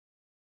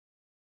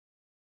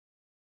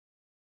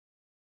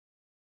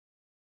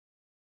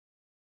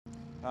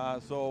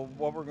So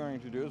what we're going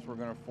to do is we're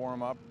going to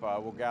form up.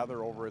 We'll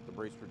gather over at the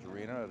Bracebridge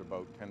Arena at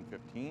about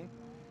 10:15,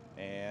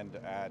 and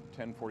at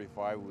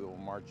 10:45 we will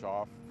march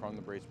off from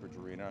the Bracebridge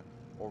Arena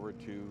over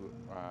to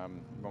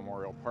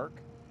Memorial Park,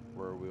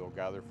 where we will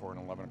gather for an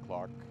 11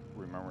 o'clock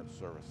remembrance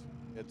service.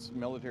 It's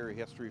military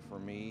history for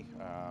me.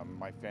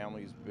 My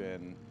family's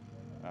been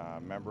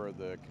a member of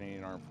the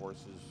Canadian Armed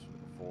Forces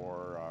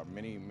for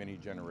many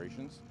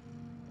generations.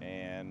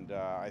 And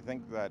I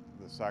think that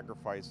the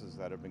sacrifices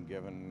that have been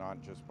given,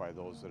 not just by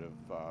those that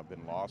have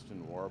been lost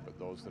in war, but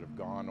those that have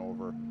gone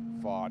over,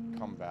 fought,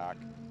 come back,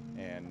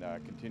 and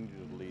continue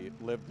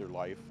to live their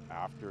life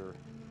after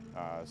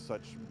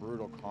such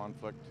brutal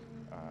conflict,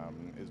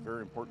 is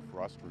very important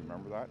for us to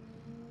remember that.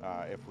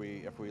 If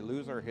we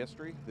lose our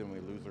history, then we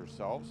lose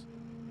ourselves,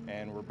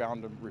 and we're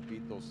bound to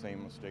repeat those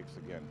same mistakes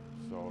again.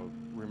 So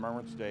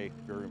Remembrance Day,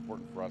 very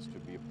important for us to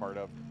be a part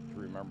of, to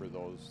remember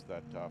those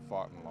that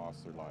fought and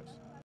lost their lives.